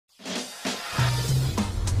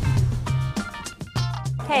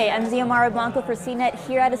Hey, I'm Xiomara Blanco for CNET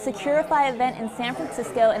here at a Securifi event in San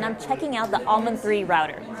Francisco, and I'm checking out the Almond 3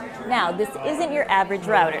 router. Now, this isn't your average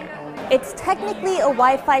router. It's technically a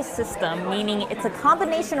Wi-Fi system, meaning it's a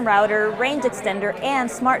combination router, range extender, and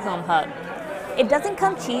smart home hub. It doesn't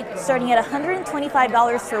come cheap, starting at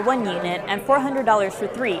 $125 for one unit and $400 for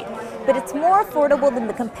three, but it's more affordable than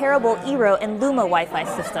the comparable Eero and Luma Wi-Fi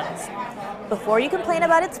systems. Before you complain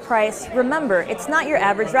about its price, remember, it's not your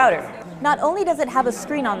average router. Not only does it have a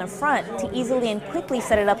screen on the front to easily and quickly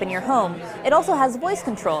set it up in your home, it also has voice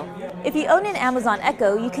control. If you own an Amazon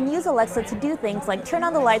Echo, you can use Alexa to do things like turn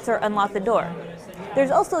on the lights or unlock the door.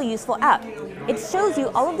 There's also a useful app. It shows you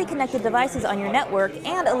all of the connected devices on your network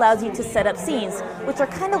and allows you to set up scenes, which are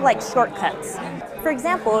kind of like shortcuts. For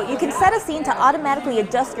example, you can set a scene to automatically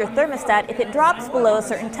adjust your thermostat if it drops below a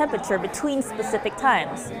certain temperature between specific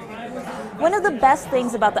times. One of the best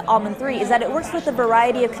things about the Almond 3 is that it works with a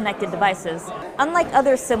variety of connected devices. Unlike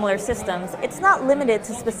other similar systems, it's not limited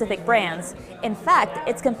to specific brands. In fact,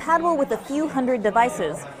 it's compatible with a few hundred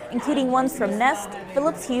devices, including ones from Nest,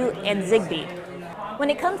 Philips Hue, and Zigbee. When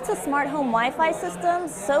it comes to smart home Wi-Fi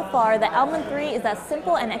systems, so far the Almond 3 is as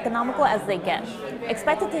simple and economical as they get.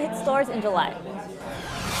 Expected to hit stores in July.